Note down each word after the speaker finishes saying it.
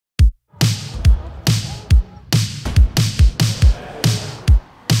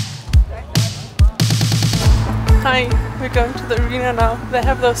Hi, we're going to the arena now. They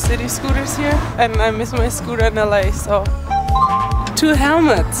have those city scooters here and I miss my scooter in LA, so 2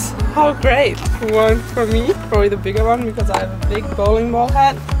 helmets. How great! One for me, probably the bigger one because I have a big bowling ball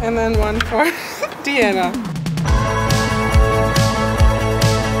hat, and then one for Deanna.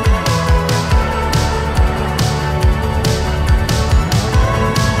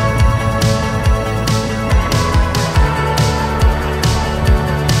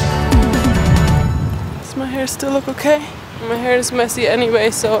 Does my hair still look okay? My hair is messy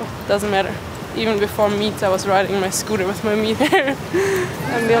anyway, so it doesn't matter. Even before meets I was riding my scooter with my meat hair.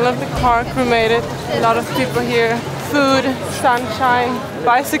 And the Olympic Park, we made it. A lot of people here. Food, sunshine,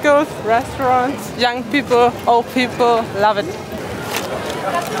 bicycles, restaurants, young people, old people. Love it.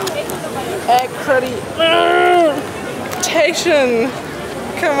 Accreditation.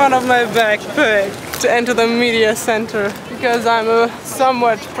 Come out of my backpack to enter the media center because I'm a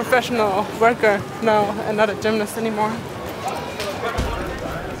somewhat professional worker now and not a gymnast anymore.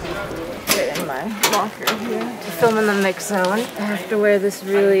 In my locker here to film in the mix zone. I have to wear this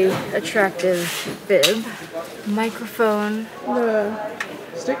really attractive bib, microphone. The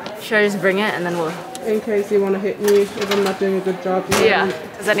stick? Should I just bring it and then we'll... In case you want to hit me if I'm not doing a good job. Yeah.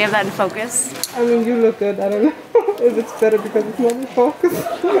 Is any of that in focus? I mean, you look good. I don't know if it's better because it's not in focus.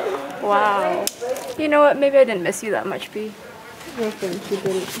 Wow. You know what? Maybe I didn't miss you that much, B. I think you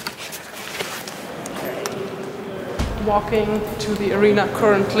didn't. Walking to the arena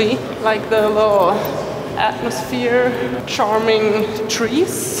currently, like the little atmosphere, charming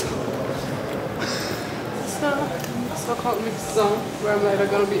trees. So-called mixed zone, where I'm later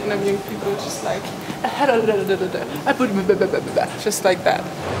gonna be interviewing people just like just like that.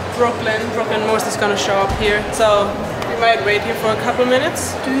 Brooklyn Morse is gonna show up here, so we might wait here for a couple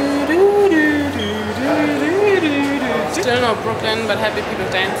minutes. Still no Brooklyn, but happy people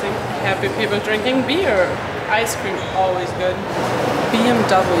dancing, happy people drinking beer. Ice cream, always good.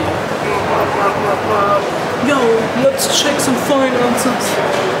 BMW. Yo, let's check some fine answers.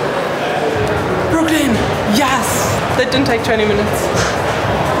 Brooklyn, yes! That didn't take 20 minutes.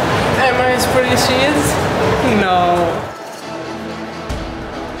 Am I as pretty as she is? No.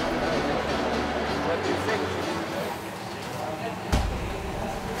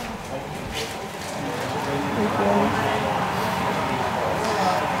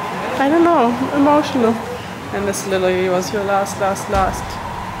 I don't know, emotional. And this literally was your last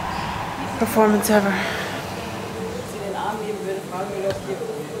performance ever.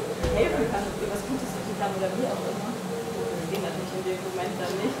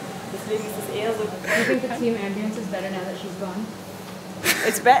 Do you think the team ambience is better now that she's gone?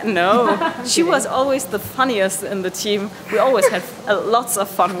 It's bad, no. She was always the funniest in the team. We always had lots of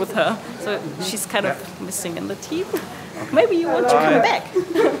fun with her. So she's kind of missing in the team. Maybe you want to come back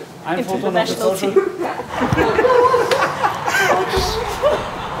into the national team.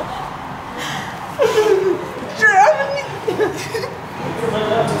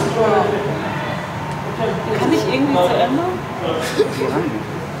 Kann ich irgendwie zu Ende?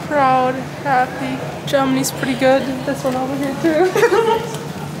 Proud, happy. Germany's pretty good. This one over here too.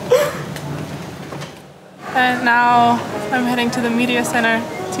 And now I'm heading to the media center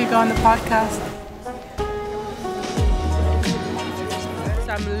to go on the podcast.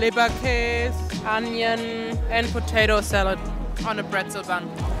 Some Leberkäse, onion, and potato salad on a pretzel bun.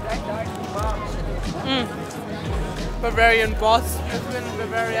 Bavarian boss. I live in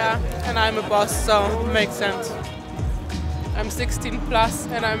Bavaria and I'm a boss, so it makes sense. I'm 16 plus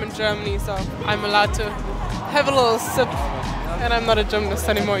and I'm in Germany, so I'm allowed to have a little sip. And I'm not a gymnast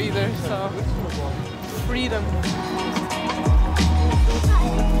anymore either, so freedom.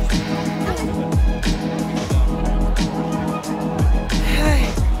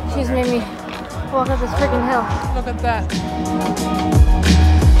 She's made me walk up this freaking hill. Look at that.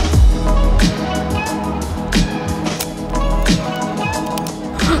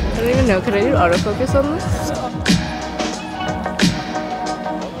 I don't even know, could I do autofocus on this?